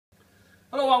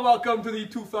Hello and welcome to the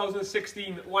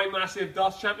 2016 Wine Massive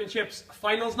Darts Championships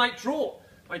Finals Night Draw.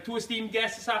 My two esteemed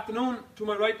guests this afternoon. To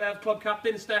my right I have club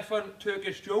captain Stefan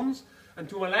Turkish Jones, and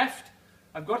to my left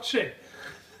I've got Shin.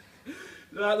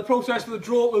 The process for the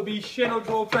draw will be Shin will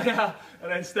draw a player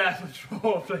and then Steph will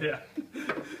draw a player.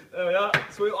 There we are.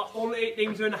 So all the 8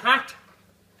 names are in a hat.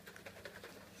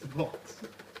 What?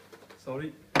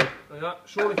 Sorry. There we are.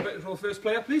 Sean, if you'd like to draw the first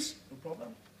player, please. No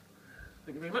problem.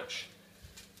 Thank you very much.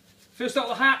 First out of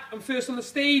the hat and first on the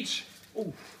stage.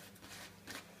 Ooh.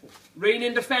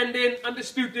 Reigning, defending,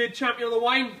 undisputed champion of the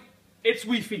wine. It's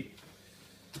Weefy.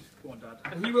 Go on, Dad.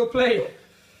 And he will play.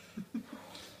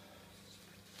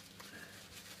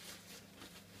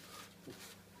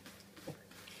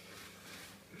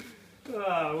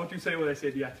 What do you say when I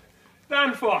said yet?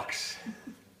 Dan Fox.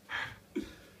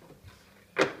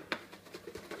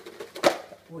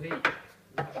 Oh, hey.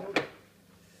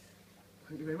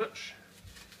 Thank you very much.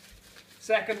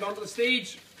 Second onto the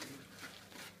stage,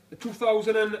 the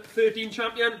 2013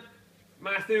 champion,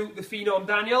 Matthew the Phenom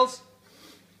Daniels,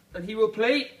 and he will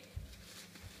play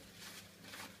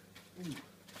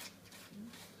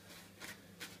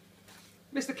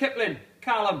Mr. Kipling,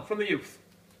 Callum from the youth.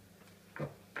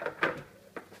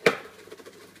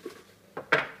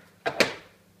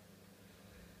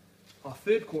 Our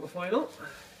third quarter-final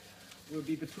will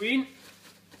be between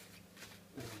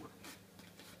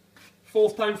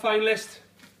fourth-time finalist,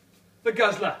 the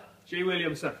Guzzler, Jay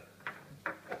Williamson.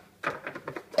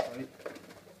 Right.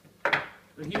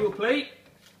 And he will play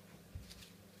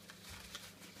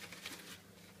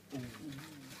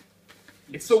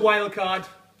it's the wild card.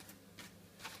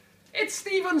 It's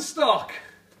Stephen Stock.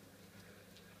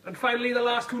 And finally, the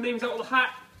last 2 names out of the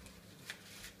hat.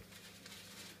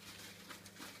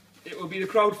 It will be the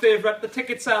crowd favourite, the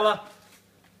ticket seller,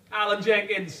 Alan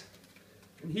Jenkins.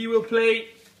 And he will play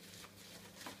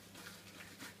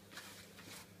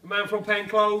the man from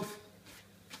Pencloth.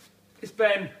 It's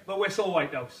Ben, the Whistle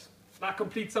Whitehouse. That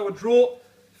completes our draw.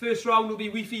 First round will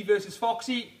be Weefy versus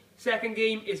Foxy. Second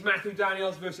game is Matthew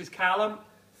Daniels versus Callum.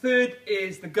 Third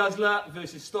is the Guzzler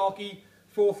versus Stocky.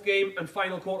 Fourth game and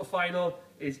final quarter-final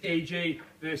is AJ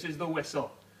versus the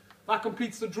Whistle. That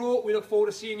completes the draw. We look forward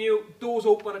to seeing you. Doors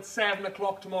open at 7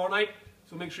 o'clock tomorrow night,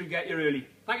 so make sure you get here early.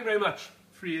 Thank you very much.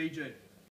 Free AJ.